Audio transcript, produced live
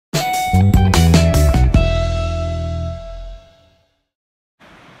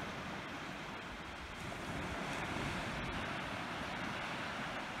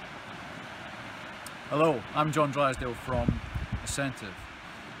Hello, I'm John Drysdale from Asentiv.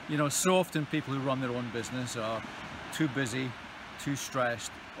 You know, so often people who run their own business are too busy, too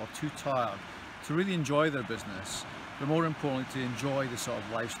stressed, or too tired to really enjoy their business, but more importantly to enjoy the sort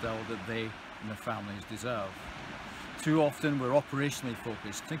of lifestyle that they and their families deserve. Too often we're operationally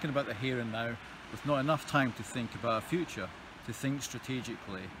focused, thinking about the here and now, with not enough time to think about our future, to think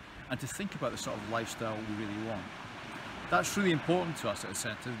strategically, and to think about the sort of lifestyle we really want. That's really important to us at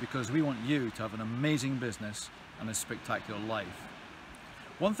Asentiv because we want you to have an amazing business and a spectacular life.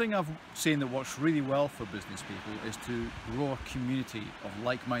 One thing I've seen that works really well for business people is to grow a community of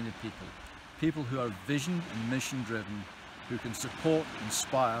like-minded people. People who are vision and mission driven, who can support,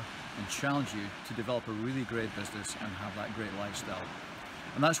 inspire and challenge you to develop a really great business and have that great lifestyle.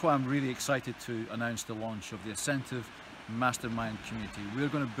 And that's why I'm really excited to announce the launch of the Asentiv Mastermind Community. We're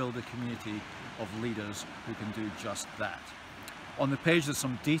going to build a community of leaders who can do just that. On the page there's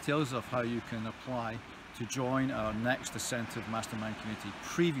some details of how you can apply to join our next Asentiv Mastermind Community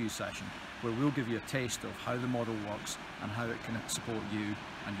preview session, where we'll give you a taste of how the model works and how it can support you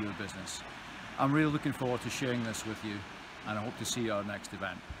and your business. I'm really looking forward to sharing this with you, and I hope to see you at our next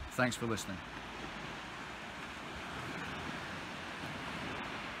event. Thanks for listening.